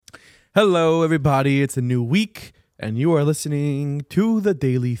Hello, everybody. It's a new week, and you are listening to The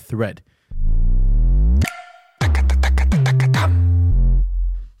Daily Thread.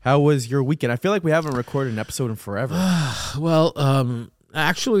 How was your weekend? I feel like we haven't recorded an episode in forever.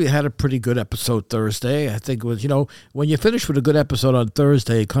 Actually, we had a pretty good episode Thursday. I think it was, when you finish with a good episode on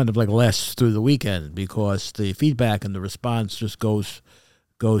Thursday, it kind of like lasts through the weekend because the feedback and the response just goes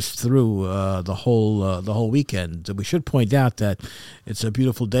through the whole weekend. We should point out that it's a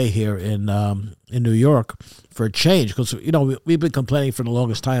beautiful day here in New York for a change because we've been complaining for the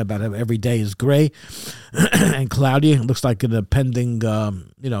longest time about how every day is gray and cloudy. It looks like an impending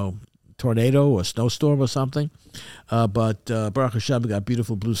tornado or snowstorm or something. But Baruch Hashem, we got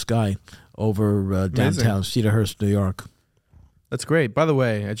beautiful blue sky over downtown Cedarhurst, New York. That's great. By the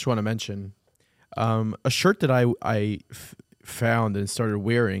way, I just want to mention a shirt that I found and started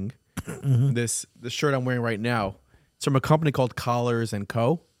wearing. The shirt I'm wearing right now. It's from a company called Collars &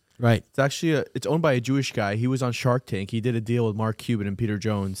 Co. Right. It's actually it's owned by a Jewish guy. He was on Shark Tank. He did a deal with Mark Cuban and Peter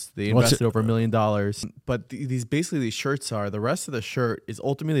Jones. They invested over $1 million. But these shirts are, the rest of the shirt is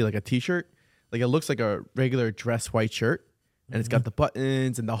ultimately like a t-shirt. Like it looks like a regular dress white shirt, and it's got the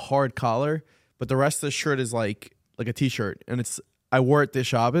buttons and the hard collar. But the rest of the shirt is like a t-shirt, and I wore it this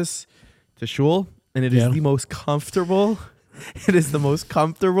Shabbos to shul, and it is the most comfortable. It is the most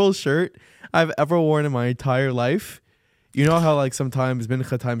comfortable shirt I've ever worn in my entire life. You know how like sometimes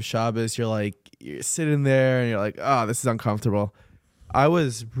Mincha time Shabbos, you're sitting there and you're like, this is uncomfortable. I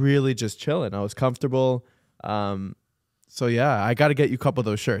was really just chilling. I was comfortable. So yeah, I got to get you a couple of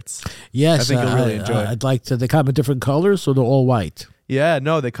those shirts. Yes, I think you'll really enjoy. I'd like to. They come in different colors, so they're all white. Yeah,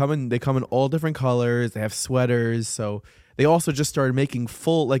 no, they come in all different colors. They have sweaters. So they also just started making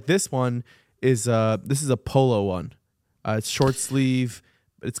full. Like this one is this is a polo one. It's short sleeve.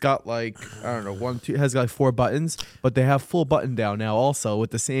 It's got it has got 4 buttons, but they have full button down now also with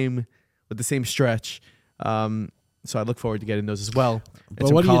the same stretch. So I look forward to getting those as well.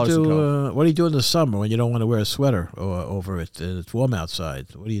 But what do you do? What do you do in the summer when you don't want to wear a sweater over it and it's warm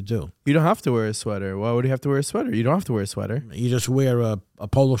outside? What do you do? You don't have to wear a sweater. Why would you have to wear a sweater? You don't have to wear a sweater. You just wear a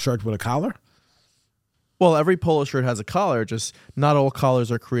polo shirt with a collar? Well, every polo shirt has a collar. Just not all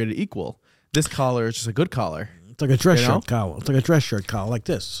collars are created equal. This collar is just a good collar. It's like a dress shirt collar. It's like a dress shirt collar, like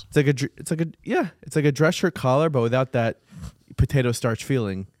this. It's like a dress shirt collar, but without that potato starch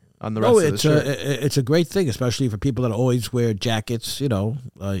feeling on the rest of the shirt. It's a great thing, especially for people that always wear jackets.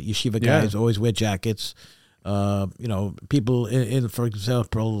 Yeshiva guys always wear jackets. People in for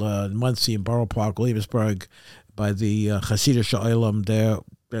example, Muncie and Borough Park, Williamsburg, by the Hasidic Shalom there.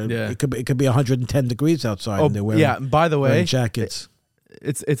 It could be 110 degrees outside, and they're wearing by the way, jackets.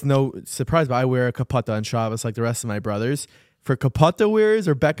 It's no surprise, but I wear a kapata on Shabbos like the rest of my brothers. For kapata wearers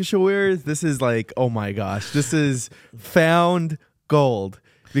or bekisha wearers, this is like, oh my gosh, this is found gold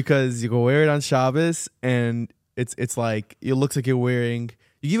because you can wear it on Shabbos and it's like it looks like you're wearing.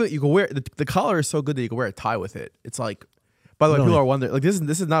 You can wear the collar is so good that you can wear a tie with it. It's like, by the way, people are wondering like this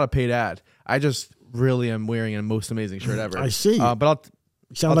is not a paid ad. I just really am wearing a most amazing shirt ever. I see, but I'll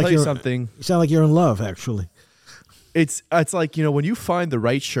tell you something. You sound like you're in love, actually. It's like, when you find the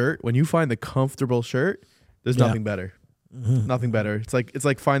right shirt, when you find the comfortable shirt, there's nothing better. Mm-hmm. Nothing better. It's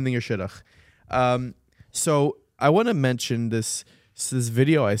like finding your shidduch. So I want to mention this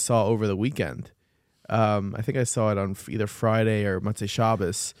video I saw over the weekend. I think I saw it on either Friday or Motzei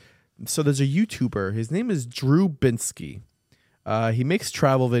Shabbos. So there's a YouTuber. His name is Drew Binsky. He makes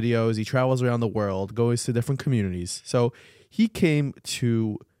travel videos. He travels around the world, goes to different communities. So he came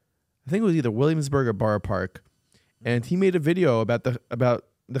to, I think it was either Williamsburg or Borough Park, and he made a video about the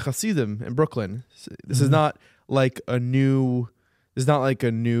Hasidim in Brooklyn. This is not like a new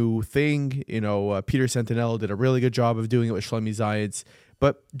thing. Peter Sentinel did a really good job of doing it with Shlomi Zayitz.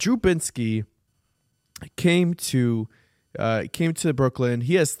 But Drew Binsky came to Brooklyn.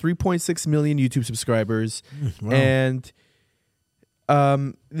 He has 3.6 million YouTube subscribers. Wow. And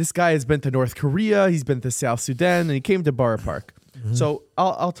this guy has been to North Korea. He's been to South Sudan, and he came to Borough Park. Mm-hmm. So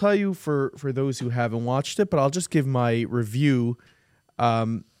I'll tell you for those who haven't watched it, but I'll just give my review.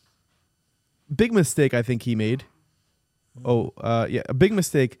 Big mistake I think he made. A big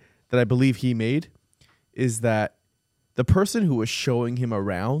mistake that I believe he made is that the person who was showing him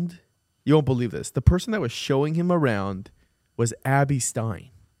around, you won't believe this, the person that was showing him around was Abby Stein.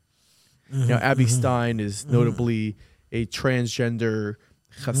 Mm-hmm. Abby Stein is notably a transgender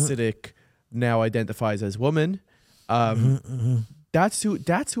Hasidic, now identifies as woman. That's who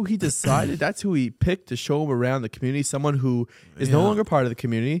he decided. That's who he picked to show him around the community. Someone who is no longer part of the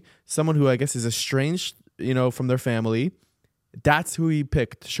community. Someone who I guess is estranged, from their family. That's who he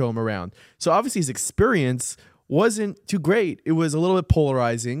picked to show him around. So obviously his experience wasn't too great. It was a little bit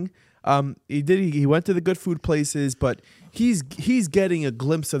polarizing. He went to the good food places, but he's getting a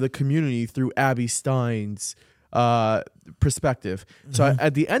glimpse of the community through Abby Stein's perspective. So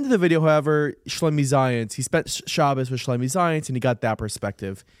at the end of the video, however, Shlomi Zions, he spent Shabbos with Shlomi Zions, and he got that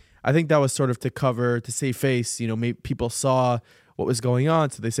perspective. I think that was sort of to save face. Maybe people saw what was going on,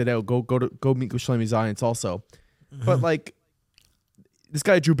 so they said, "Oh, go meet with Shlomi Zions also." But like, this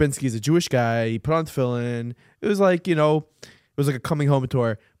guy Drew Binsky is a Jewish guy. He put on tefillin. It was like it was like a coming home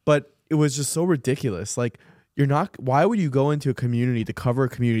tour, but it was just so ridiculous. Like, why would you go into a community to cover a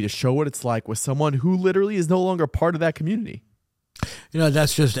community to show what it's like with someone who literally is no longer part of that community?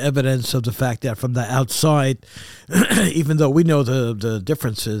 That's just evidence of the fact that from the outside, even though we know the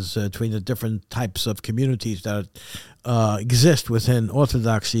differences between the different types of communities that exist within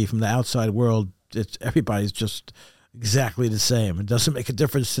Orthodoxy, from the outside world, everybody's just exactly the same. It doesn't make a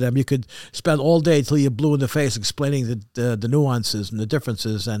difference to them. You could spend all day till you're blue in the face explaining the nuances and the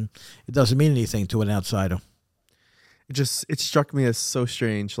differences, and it doesn't mean anything to an outsider. It struck me as so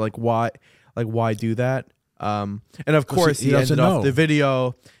strange. Like, why do that? And of course, he ended off the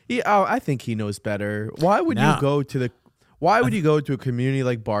video. I think he knows better. Why would you go to a community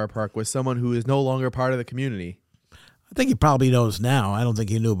like Bar Park with someone who is no longer part of the community? I think he probably knows now. I don't think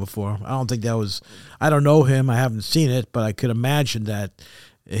he knew before. I don't know him. I haven't seen it, but I could imagine that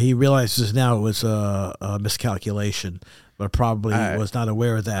he realizes now it was a miscalculation, but probably was not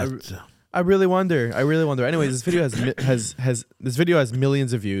aware of that. I really wonder. Anyways, this video has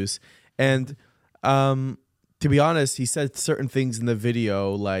millions of views, and to be honest, he said certain things in the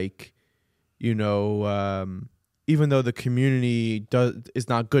video, like, even though the community is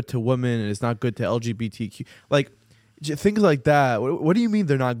not good to women and it's not good to LGBTQ, like things like that. What do you mean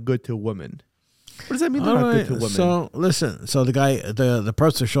they're not good to women? What does that mean they're not good to women? So listen, the guy, the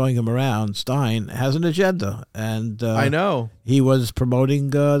person showing him around, Stein, has an agenda, and I know he was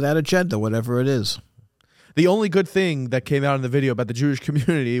promoting that agenda, whatever it is. The only good thing that came out in the video about the Jewish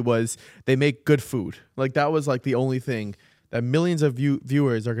community was they make good food. Like, that was like the only thing that millions of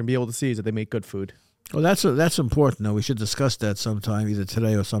viewers are going to be able to see, is that they make good food. Well, that's important. Though we should discuss that sometime, either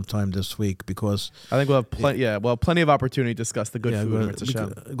today or sometime this week, because I think we'll have plenty of opportunity to discuss the good food.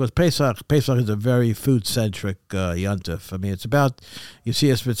 Because Pesach is a very food centric yontif. I mean, it's about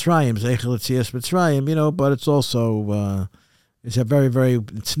Yetzias Mitzrayim, Zeichel Yetzias Mitzrayim, but it's also it's a very, very,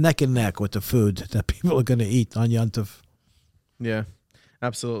 it's neck and neck with the food that people are going to eat on yontif. Yeah,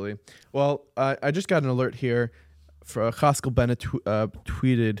 absolutely. Well, I just got an alert here. Chaskel Bennett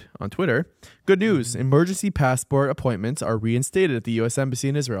tweeted on Twitter, "Good news, emergency passport appointments are reinstated at the U.S. Embassy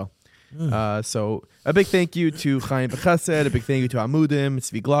in Israel." So a big thank you to Chaim B'Chesed, a big thank you to Amudim,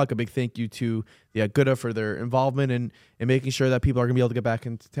 Tzvi Glock, a big thank you to the Aguda for their involvement in making sure that people are going to be able to get back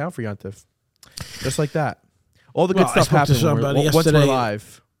into town for Yontif. Just like that. All the good stuff happens once we're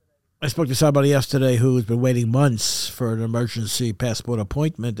live. I spoke to somebody yesterday who's been waiting months for an emergency passport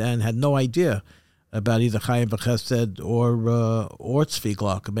appointment and had no idea about either Chaim B'Chesed or Tzvi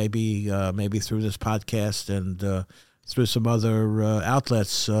Glock. Maybe through this podcast and through some other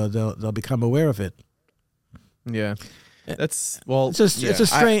outlets, they'll become aware of it. Yeah, it's a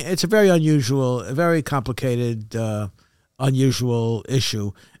strange. It's a very unusual, a very complicated, unusual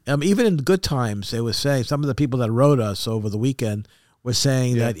issue. Even in good times, they were saying, some of the people that wrote us over the weekend were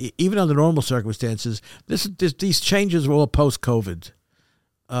saying that even under normal circumstances, these changes were all post-COVID.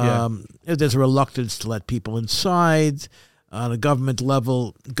 There's a reluctance to let people inside. On a government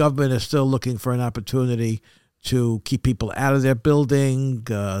level, government is still looking for an opportunity to keep people out of their building,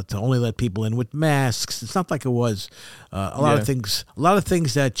 to only let people in with masks. It's not like it was. A lot of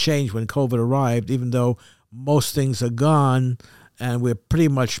things that changed when COVID arrived, even though most things are gone and we're pretty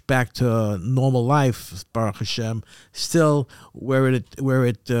much back to normal life, Baruch Hashem. Still, where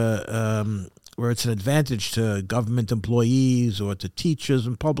it's an advantage to government employees or to teachers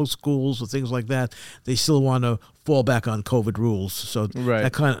in public schools or things like that, they still want to fall back on COVID rules. So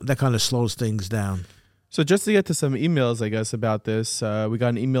that kind of slows things down. So just to get to some emails, I guess, about this, we got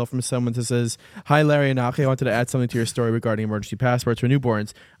an email from someone that says, "Hi, Larry and Achi. I wanted to add something to your story regarding emergency passports for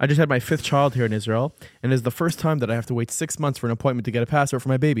newborns. I just had my 5th child here in Israel, and it is the first time that I have to wait 6 months for an appointment to get a passport for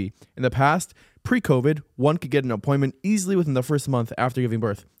my baby. In the past, pre-COVID, one could get an appointment easily within the first month after giving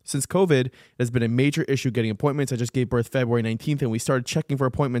birth. Since COVID, it has been a major issue getting appointments. I just gave birth February 19th, and we started checking for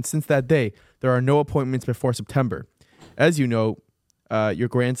appointments since that day. There are no appointments before September. As you know, your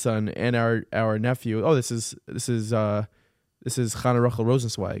grandson and our nephew. Oh, this is Chana Rachel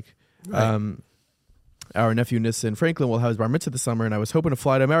Rosenzweig. Right. Our nephew Nissan Franklin will have his bar mitzvah this summer, and I was hoping to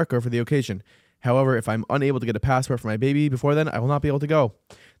fly to America for the occasion. However, if I'm unable to get a passport for my baby before then, I will not be able to go.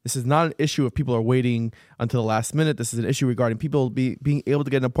 This is not an issue if people are waiting until the last minute. This is an issue regarding people being able to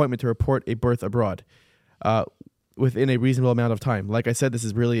get an appointment to report a birth abroad within a reasonable amount of time. Like I said, this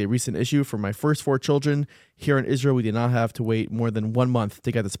is really a recent issue. For my first 4 children here in Israel, we did not have to wait more than 1 month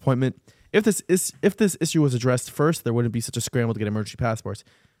to get this appointment. If this issue was addressed first, there wouldn't be such a scramble to get emergency passports.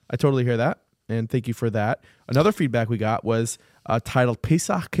 I totally hear that, and thank you for that. Another feedback we got was titled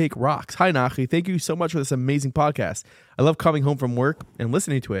Pesach Cake Rocks. Hi, Nachi. Thank you so much for this amazing podcast. I love coming home from work and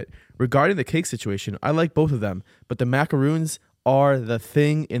listening to it. Regarding the cake situation, I like both of them, but the macaroons are the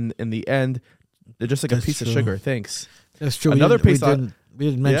thing in the end. They're just like a piece of sugar. Thanks. That's true. Another Pesach. We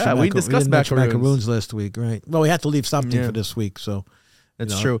didn't mention we discussed macaroons last week, right? Well, we had to leave something for this week, so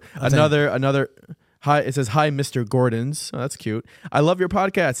that's true. Another. Hi, it says, hi, Mr. Gordons. Oh, that's cute. I love your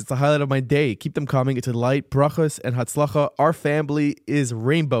podcast. It's the highlight of my day. Keep them coming. It's a light, brachos, and hatzlacha. Our family is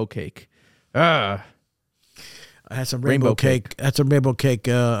rainbow cake. I had some rainbow cake. I had some rainbow cake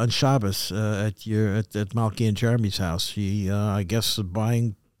on Shabbos at Malky and Jeremy's house. She, I guess,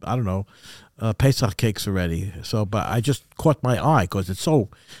 buying, I don't know, Pesach cakes already. So, but I just caught my eye because it's so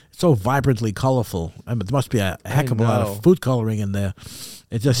vibrantly colorful. I mean, there must be a heck of a lot of food coloring in there.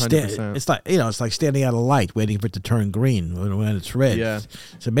 It just it's like it's like standing at a light waiting for it to turn green when it's red. Yeah.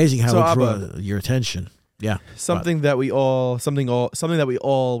 It's amazing how it draws your attention. Yeah. Something that we all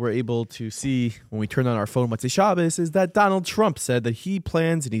were able to see when we turned on our phone Motzei Shabbos is that Donald Trump said that he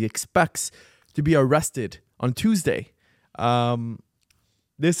plans and he expects to be arrested on Tuesday.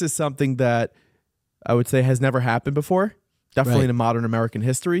 This is something that I would say has never happened before. Definitely in modern American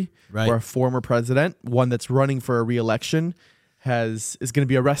history, where a former president, one that's running for a re-election, is going to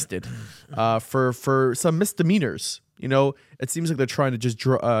be arrested for some misdemeanors. You know, it seems like they're trying to just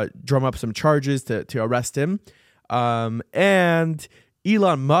drum up some charges to arrest him. And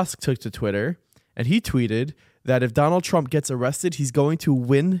Elon Musk took to Twitter and he tweeted that if Donald Trump gets arrested, he's going to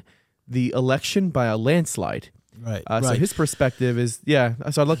win the election by a landslide. So his perspective is, so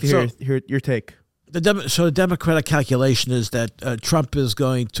I'd like to hear your take. So the Democratic calculation is that Trump is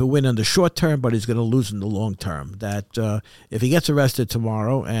going to win in the short term, but he's going to lose in the long term. That if he gets arrested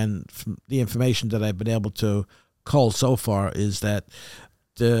tomorrow, and from the information that I've been able to cull so far is that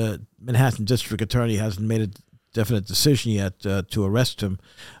the Manhattan District Attorney hasn't made a definite decision yet to arrest him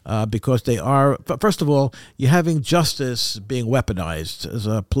because they are. First of all, you're having justice being weaponized as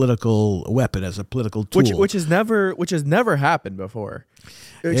a political weapon, as a political tool, which has never happened before.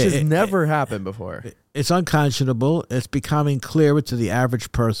 It's never happened before. It's unconscionable. It's becoming clearer to the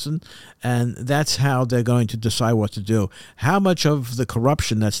average person, and that's how they're going to decide what to do. How much of the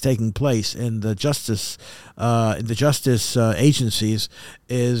corruption that's taking place in the justice agencies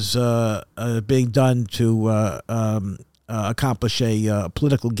is being done to accomplish a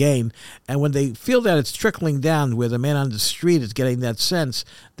political gain, and when they feel that it's trickling down, where the man on the street is getting that sense,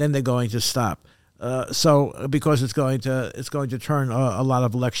 then they're going to stop. Because it's going to turn a lot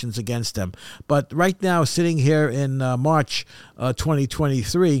of elections against them. But right now, sitting here in March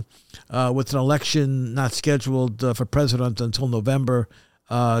 2023, with an election not scheduled for president until November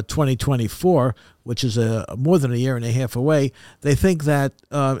 2024, which is more than a year and a half away, they think that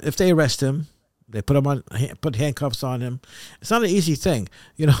if they arrest him, they put handcuffs on him. It's not an easy thing.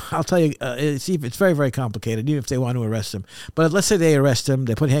 You know, I'll tell you, it's very, very complicated, even if they want to arrest him. But let's say they arrest him,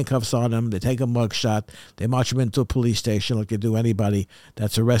 they put handcuffs on him, they take a mugshot, they march him into a police station like they do anybody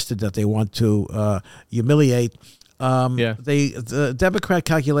that's arrested that they want to humiliate. The Democrat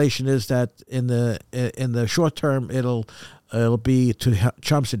calculation is that in the short term it'll be to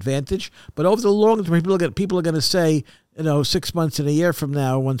Trump's advantage, but over the long term, people are going to say, 6 months and a year from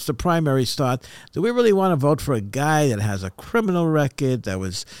now, once the primaries start, do we really want to vote for a guy that has a criminal record, that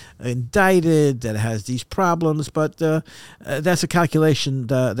was indicted, that has these problems? But that's a calculation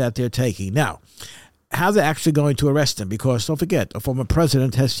that they're taking. Now, how they're actually going to arrest him, because don't forget, a former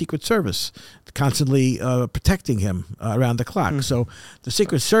president has Secret Service constantly protecting him around the clock. Mm-hmm. So the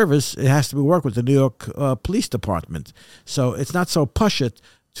Secret Service, it has to be work with the New York Police Department. So it's not so push-it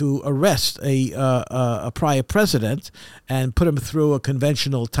to arrest a prior president and put him through a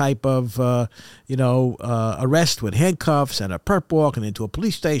conventional type of, arrest with handcuffs and a perp walk and into a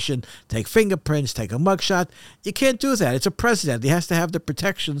police station, take fingerprints, take a mugshot. You can't do that. It's a president. He has to have the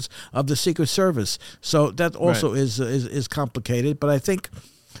protections of the Secret Service. So that also is complicated. But I think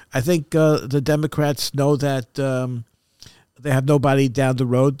the Democrats know that they have nobody down the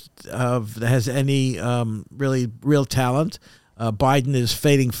road that has any real talent. Biden is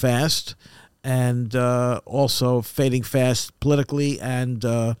fading fast, and also fading fast politically and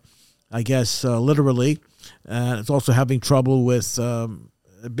I guess literally. It's also having trouble with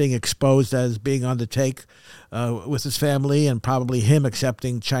being exposed as being on the take with his family, and probably him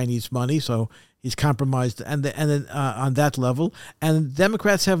accepting Chinese money. So he's compromised, and then on that level. And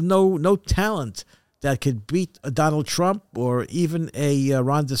Democrats have no talent that could beat a Donald Trump or even a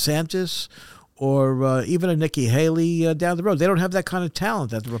Ron DeSantis or even a Nikki Haley down the road. They don't have that kind of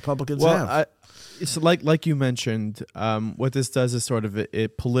talent that the Republicans have. It's like you mentioned, what this does is sort of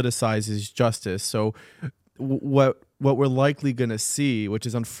it politicizes justice. So what we're likely going to see, which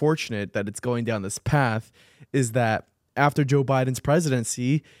is unfortunate that it's going down this path, is that after Joe Biden's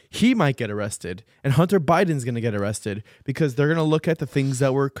presidency, he might get arrested, and Hunter Biden's going to get arrested because they're going to look at the things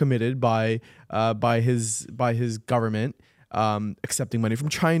that were committed by his government, accepting money from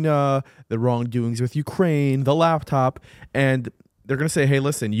China, the wrongdoings with Ukraine, the laptop, and they're going to say, hey,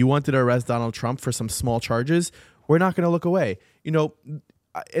 listen, you wanted to arrest Donald Trump for some small charges. We're not going to look away.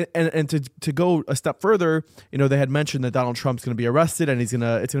 And to go a step further, they had mentioned that Donald Trump's going to be arrested, and it's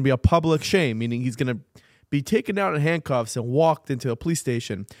going to be a public shame, meaning he's going to be taken out in handcuffs and walked into a police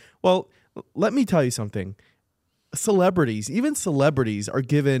station. Well, let me tell you something. Even celebrities are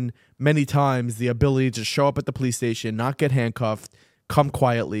given many times the ability to show up at the police station, not get handcuffed, come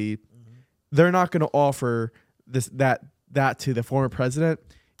quietly. Mm-hmm. They're not going to offer that to the former president.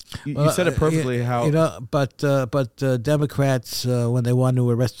 You said it perfectly. But Democrats, when they want to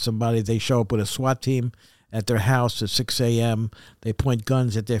arrest somebody, they show up with a SWAT team at their house at 6 a.m. They point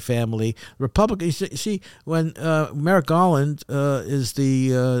guns at their family. Republicans, you see, when Merrick Garland is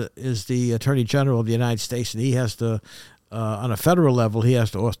the Attorney General of the United States, and he has to, on a federal level, he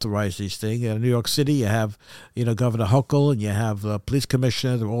has to authorize these things. In New York City, you have, Governor Hochul, and you have police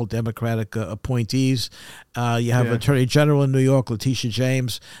commissioner. They're all Democratic appointees. You have Attorney General in New York, Letitia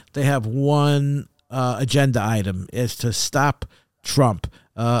James. They have one agenda item, is to stop Trump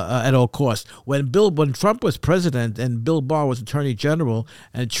at all costs. When Trump was president and Bill Barr was Attorney General,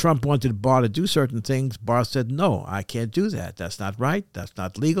 and Trump wanted Barr to do certain things, Barr said, no, I can't do that. That's not right. That's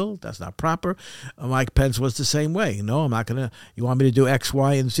not legal. That's not proper. Mike Pence was the same way. No, I'm not going to, you want me to do X,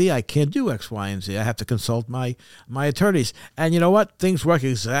 Y, and Z? I can't do X, Y, and Z. I have to consult my attorneys. And you know what? Things work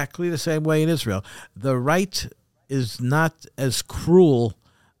exactly the same way in Israel. The right is not as cruel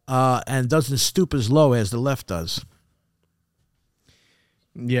and doesn't stoop as low as the left does.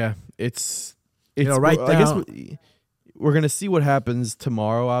 Yeah, it's right now. I guess we're gonna see what happens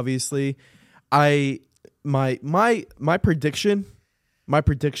tomorrow. Obviously, my prediction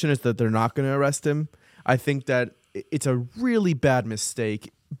is that they're not gonna arrest him. I think that it's a really bad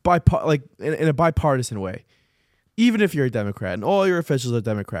mistake in a bipartisan way. Even if you're a Democrat and all your officials are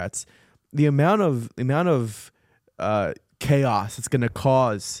Democrats, the amount of chaos it's gonna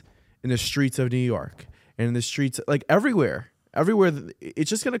cause in the streets of New York and in the streets everywhere, it's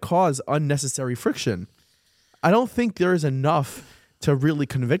just going to cause unnecessary friction. I don't think there is enough to really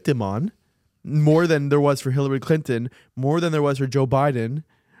convict him on, more than there was for Hillary Clinton, more than there was for Joe Biden,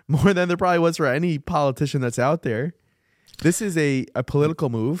 more than there probably was for any politician that's out there. This is a political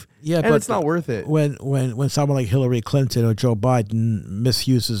move, and it's not worth it. When someone like Hillary Clinton or Joe Biden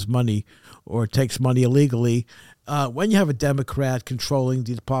misuses money or takes money illegally, when you have a Democrat controlling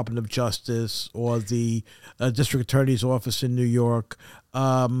the Department of Justice or the District Attorney's Office in New York,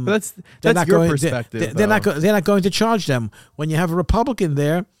 that's your perspective. They're not going to charge them. When you have a Republican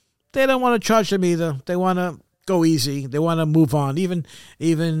there, they don't want to charge them either. They want to go easy. They want to move on. Even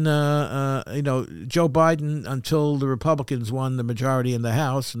Joe Biden, until the Republicans won the majority in the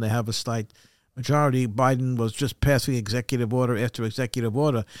House and they have a slight majority, Biden was just passing executive order after executive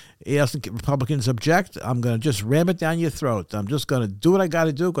order. He doesn't. Republicans object. I'm going to just ram it down your throat. I'm just going to do what I got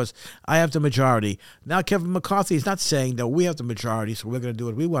to do because I have the majority. Now Kevin McCarthy is not saying that we have the majority, so we're going to do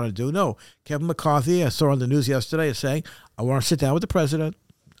what we want to do. No, Kevin McCarthy, I saw on the news yesterday, is saying, I want to sit down with the president.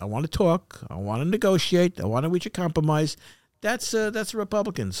 I want to talk. I want to negotiate. I want to reach a compromise. That's the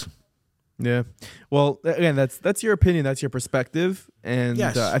Republicans. Yeah. Well, again, that's your opinion. That's your perspective. And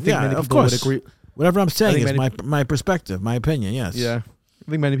yes. I think many people would agree. Whatever I'm saying is my perspective, my opinion, yes. Yeah.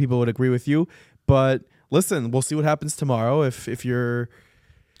 I think many people would agree with you. But listen, we'll see what happens tomorrow. If you're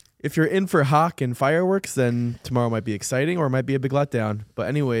in for Hawk and fireworks, then tomorrow might be exciting or it might be a big letdown. But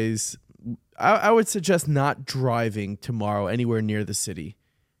anyways, I would suggest not driving tomorrow anywhere near the city.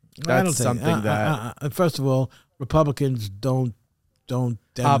 That's something that... First of all, Republicans don't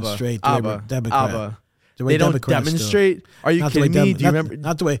demonstrate Democrat. They don't Democrats demonstrate? Are you kidding me? Do you remember?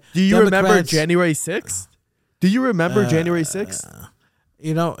 Not the way. Do you remember January 6th? Do you remember January 6th?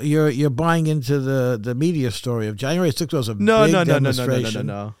 You're buying into the media story of January 6th was a big demonstration.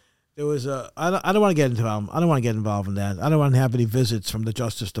 No. There was I don't want to get into I don't want to get involved in that. I don't want to have any visits from the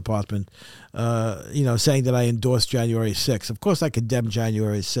Justice Department, saying that I endorsed January 6th. Of course, I condemn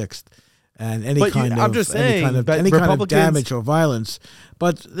January 6th and any kind of damage or violence.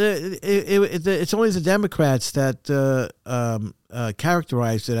 But it's only the Democrats that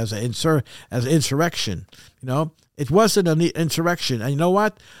characterized it as an insurrection. It wasn't an insurrection, and you know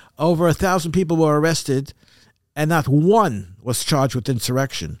what? Over 1,000 people were arrested. And not one was charged with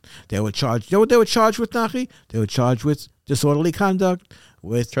insurrection. They were charged. You know what they were charged with, Nachi? They were charged with disorderly conduct,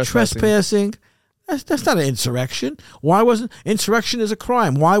 with trespassing. That's not an insurrection. Insurrection is a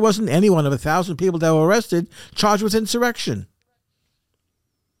crime? Why wasn't any one of 1,000 people that were arrested charged with insurrection?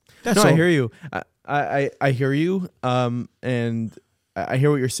 I hear you. I hear you. And I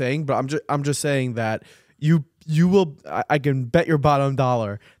hear what you're saying. But I'm just saying that you will. I can bet your bottom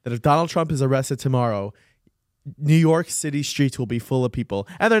dollar that if Donald Trump is arrested tomorrow, New York City streets will be full of people,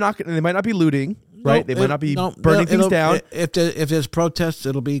 and they might not be looting, right? They might not be burning things down. If there's protests,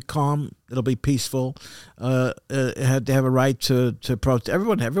 it'll be calm. It'll be peaceful. They have a right to protest.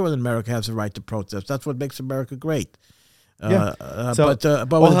 Everyone in America has a right to protest. That's what makes America great. But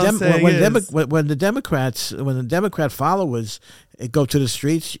when the Democrat followers go to the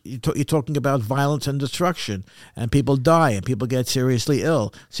streets, you're talking about violence and destruction, and people die, and people get seriously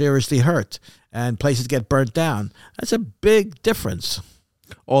ill, seriously hurt, and places get burnt down. That's a big difference.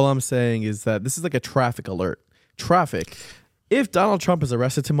 All I'm saying is that this is like a traffic alert. Traffic. If Donald Trump is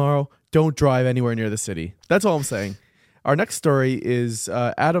arrested tomorrow, don't drive anywhere near the city. That's all I'm saying. Our next story is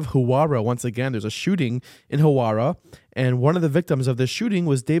out of Hawara. Once again, there's a shooting in Hawara, and one of the victims of this shooting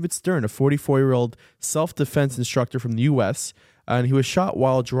was David Stern, a 44-year-old self-defense instructor from the U.S., and he was shot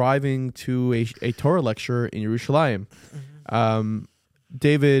while driving to a Torah lecture in Yerushalayim. Mm-hmm.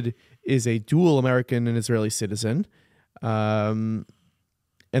 David is a dual American and Israeli citizen, and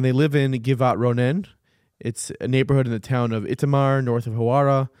they live in Givat Ronen. It's a neighborhood in the town of Itamar, north of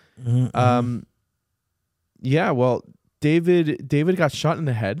Hawara. Mm-hmm. David got shot in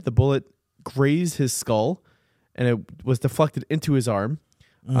the head. The bullet grazed his skull, and it was deflected into his arm.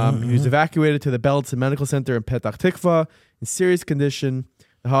 He was evacuated to the Beilinson Medical Center in Petach Tikva in serious condition.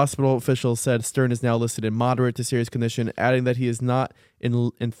 The hospital officials said Stern is now listed in moderate to serious condition, adding that he is not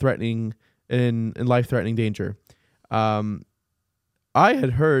in life-threatening danger. I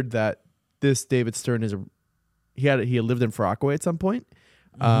had heard that this David Stern he had lived in Far Rockaway at some point.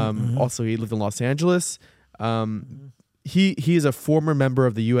 Also, he lived in Los Angeles. He is a former member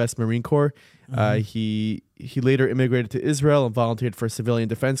of the U.S. Marine Corps. He later immigrated to Israel and volunteered for a civilian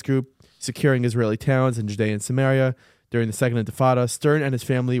defense group, securing Israeli towns in Judea and Samaria during the Second Intifada. Stern and his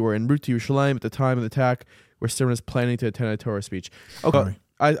family were en route to Yerushalayim at the time of the attack, where Stern was planning to attend a Torah speech. Okay,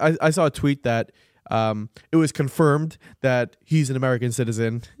 I saw a tweet that it was confirmed that he's an American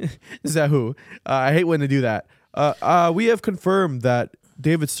citizen. Zahu. I hate when they do that. We have confirmed that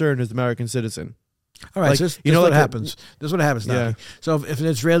David Stern is an American citizen. All right, so this is what happens. This is what happens now. Yeah. So if an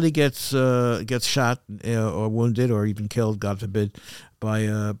Israeli gets shot or wounded or even killed, God forbid, by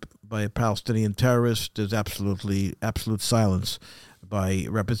a Palestinian terrorist, there's absolute silence by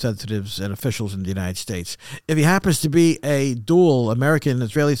representatives and officials in the United States. If he happens to be a dual American and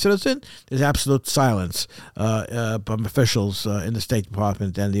Israeli citizen, there's absolute silence from officials in the State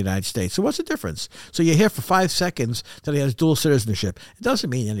Department and the United States. So what's the difference? So you hear for 5 seconds that he has dual citizenship. It doesn't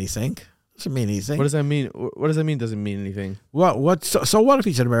mean anything. Doesn't mean anything. What does that mean? What does that mean? Doesn't mean anything. Well, so what if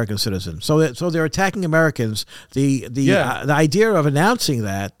he's an American citizen? So they're attacking Americans. The idea of announcing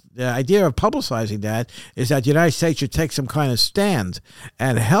that, the idea of publicizing that, is that the United States should take some kind of stand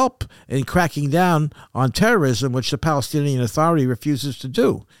and help in cracking down on terrorism, which the Palestinian Authority refuses to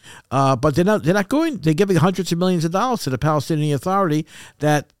do. But they're not going. They're giving hundreds of millions of dollars to the Palestinian Authority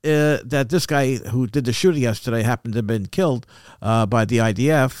that this guy who did the shooting yesterday happened to have been killed by the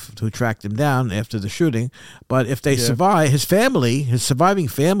IDF, who tracked him down after the shooting. But if they survive, his surviving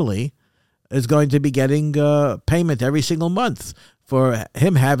family is going to be getting payment every single month for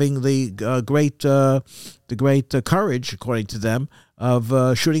him having the great courage, according to them,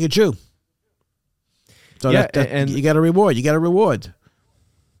 of shooting a Jew. So you got a reward. You got a reward.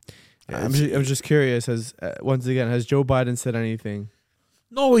 I'm just curious. Has Joe Biden said anything?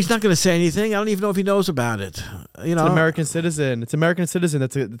 No, he's not going to say anything. I don't even know if he knows about it. It's an American citizen. It's an American citizen.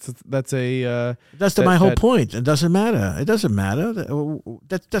 That's my whole point. It doesn't matter. It doesn't matter.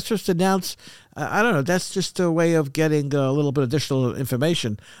 That's just announced. I don't know. That's just a way of getting a little bit additional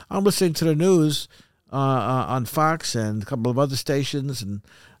information. I'm listening to the news on Fox and a couple of other stations, and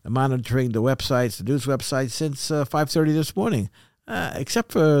monitoring the websites, the news websites, since 5:30 this morning.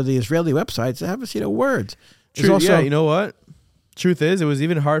 Except for the Israeli websites, I haven't seen a word. True. Also, you know what? Truth is, it was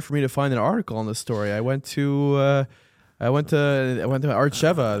even hard for me to find an article on this story. I went to Art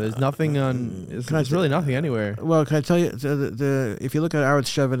Sheva. There's nothing on. There's really nothing anywhere. Well, can I tell you? If you look at Art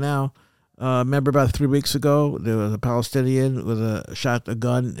Sheva now, remember about 3 weeks ago there was a Palestinian shot a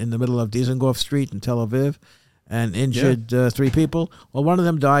gun in the middle of Dizengoff Street in Tel Aviv, and injured 3 people. Well, one of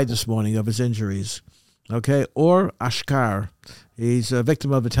them died this morning of his injuries. Okay, Or Ashkar, he's a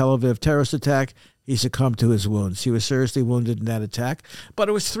victim of a Tel Aviv terrorist attack. He succumbed to his wounds. He was seriously wounded in that attack, but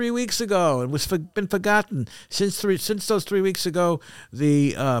it was 3 weeks ago. It was been forgotten since those 3 weeks ago.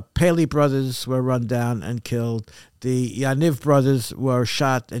 The Paley brothers were run down and killed. The Yaniv brothers were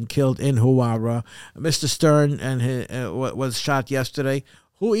shot and killed in Huwara. Mr. Stern was shot yesterday.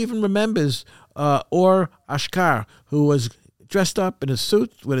 Who even remembers Or Ashkar, who was dressed up in a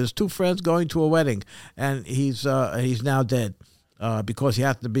suit with his 2 friends going to a wedding, and he's now dead. Because he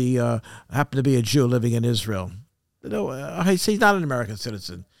happened to be a Jew living in Israel. He's not an American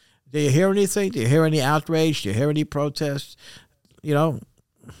citizen. Do you hear anything? Do you hear any outrage? Do you hear any protests? Well,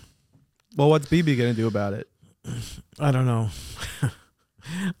 what's Bibi going to do about it? I don't know.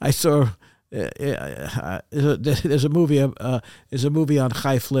 I saw there's a movie on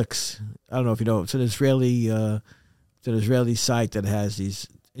Chai Flix. I don't know if you know. It's an Israeli site that has these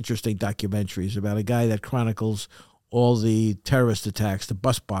interesting documentaries about a guy that chronicles all the terrorist attacks, the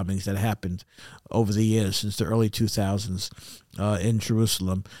bus bombings that happened over the years since the early 2000s in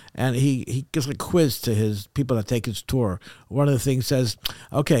Jerusalem. And he gives a quiz to his people that take his tour. One of the things says,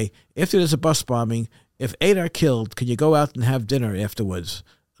 okay, if there's a bus bombing, if 8 are killed, can you go out and have dinner afterwards?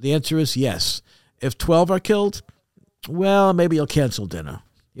 The answer is yes. If 12 are killed, well, maybe you'll cancel dinner.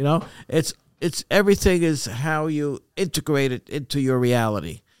 It's everything is how you integrate it into your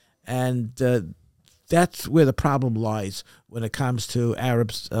reality. And that's where the problem lies when it comes to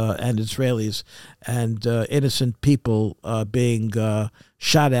Arabs and Israelis and innocent people being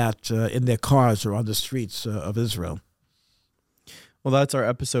shot at in their cars or on the streets of Israel. Well, that's our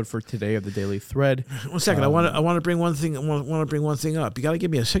episode for today of the Daily Thread. 1 second, I want to bring one thing. Want to bring one thing up. You got to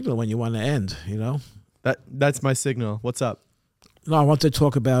give me a signal when you want to end. That's my signal. What's up? No, I want to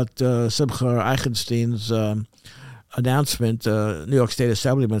talk about Simcha Eichenstein's announcement, New York State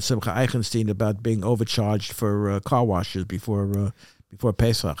Assemblyman Simcha Eichenstein, about being overcharged for car washes before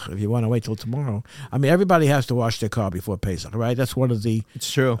Pesach. If you want to wait till tomorrow, I mean, everybody has to wash their car before Pesach, right? That's one of the.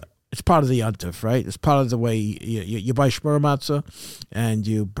 It's true. It's part of the yontif, right? It's part of the way you buy shmur matzah, and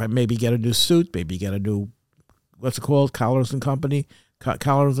you maybe get a new suit, maybe get a new, what's it called, Collars and Company,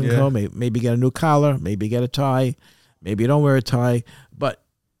 Collars and Co. Maybe get a new collar, maybe get a tie, maybe you don't wear a tie, but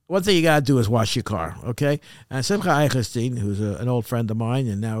one thing you got to do is wash your car, okay? And Simcha Eichenstein, who's an old friend of mine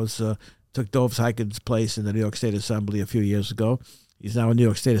and now took Dov Hikian's place in the New York State Assembly a few years ago. He's now a New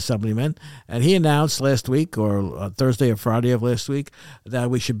York State Assemblyman. And he announced last week, or Thursday or Friday of last week,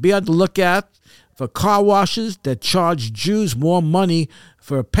 that we should be on the lookout for car washes that charge Jews more money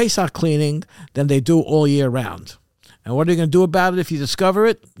for Pesach cleaning than they do all year round. And what are you going to do about it if you discover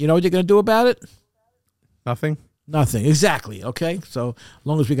it? You know what you're going to do about it? Nothing. Nothing. Exactly. Okay. So as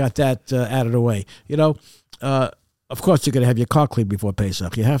long as we got that out of the way, of course you're going to have your car cleaned before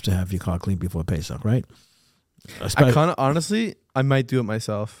Pesach. You have to have your car cleaned before Pesach, right? Honestly, I might do it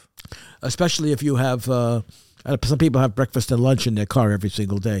myself. Especially if you have, some people have breakfast and lunch in their car every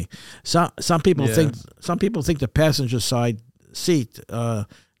single day. Some people think the passenger side seat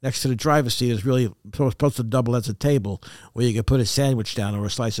next to the driver's seat is really supposed to double as a table where you can put a sandwich down or a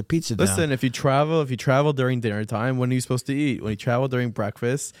slice of pizza down. Listen, if you travel during dinner time, when are you supposed to eat? When you travel during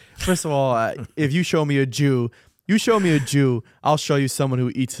breakfast? First of all, if you show me a Jew, I'll show you someone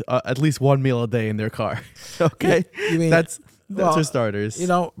who eats at least one meal a day in their car. Okay? You mean, that's for starters.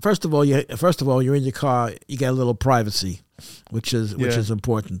 First of all, you're in your car, you get a little privacy, which is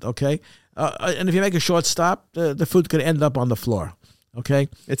important, okay? And if you make a short stop, the food could end up on the floor. Okay,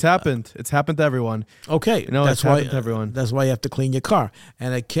 it's happened. It's happened to everyone. Okay, that's why to everyone. That's why you have to clean your car.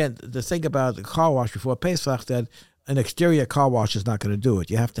 And the thing about the car wash before Pesach, that an exterior car wash is not going to do it.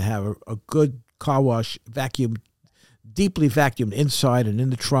 You have to have a good car wash, deeply vacuumed inside and in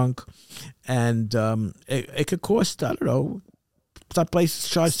the trunk, and it could cost, I don't know, some places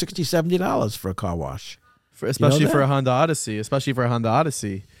charge $60, $70 for a car wash, especially for a Honda Odyssey.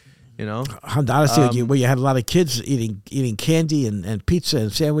 Honda Odyssey, where you had a lot of kids eating candy and pizza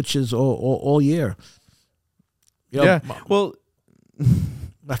and sandwiches all year. Well,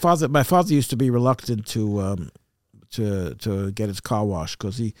 my father used to be reluctant to get his car washed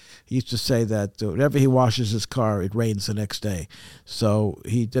because he used to say that whenever he washes his car, it rains the next day. So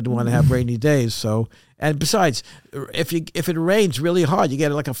he didn't want to have rainy days. So, and besides, if it rains really hard, you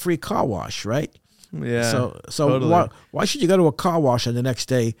get like a free car wash, right? Yeah. So totally. why should you go to a car wash and the next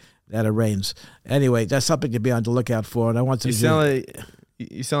day that it rains? Anyway, that's something to be on the lookout for. And I want to.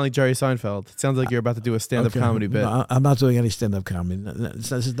 You sound like Jerry Seinfeld. It sounds like you're about to do a stand-up comedy bit. No, I'm not doing any stand-up comedy.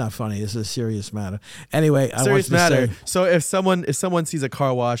 This is not funny. This is a serious matter. Anyway, Serious matter. So if someone sees a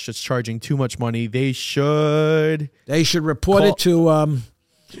car wash that's charging too much money, they should report it to I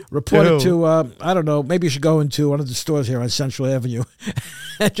don't know, maybe you should go into one of the stores here on Central Avenue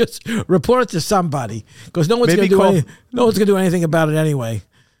and just report it to somebody, because no one's going to do anything about it anyway.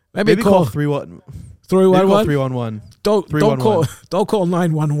 Maybe call 311. Don't call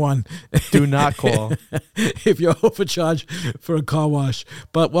 911. Do not call if you're overcharged for a car wash.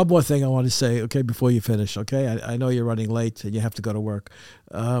 But one more thing I want to say, okay, before you finish, okay? I know you're running late and you have to go to work.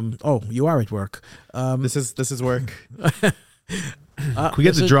 You are at work. This is work. Can we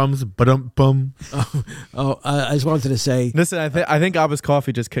get the drums? Bum. I just wanted to say. Listen, I think Abba's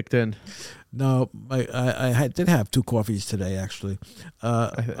coffee just kicked in. No, I did have 2 coffees today, actually.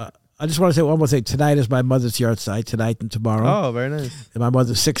 I just want to say one more thing. Tonight is my mother's yard site, tonight and tomorrow. Oh, very nice. And my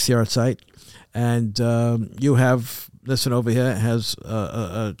mother's 6th yard site. And you have, listen over here, has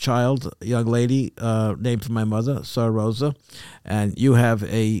a child, a young lady named for my mother, Sarah Rosa. And you have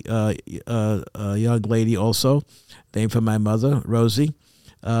a young lady also named for my mother, Rosie.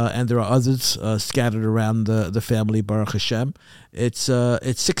 And there are others scattered around the family, Baruch Hashem. It's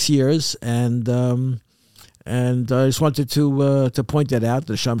 6 years, and I just wanted to point that out.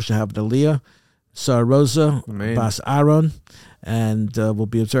 The Sham Shahav Aliyah, Sarah Rosa, Bas Aaron, and we'll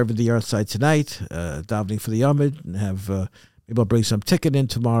be observing the yard site tonight, davening for the Yomid, and maybe I'll bring some ticket in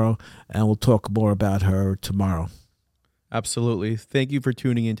tomorrow, and we'll talk more about her tomorrow. Absolutely. Thank you for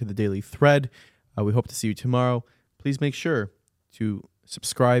tuning into the Daily Thread. We hope to see you tomorrow. Please make sure to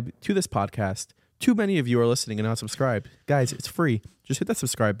subscribe to this podcast. Too many of you are listening and not subscribed. Guys, it's free. Just hit that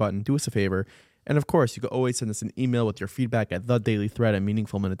subscribe button. Do us a favor. And of course, you can always send us an email with your feedback at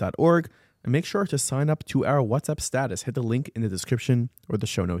thedailythread@meaningfulminute.org. And make sure to sign up to our WhatsApp status. Hit the link in the description or the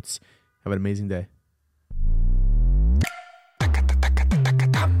show notes. Have an amazing day.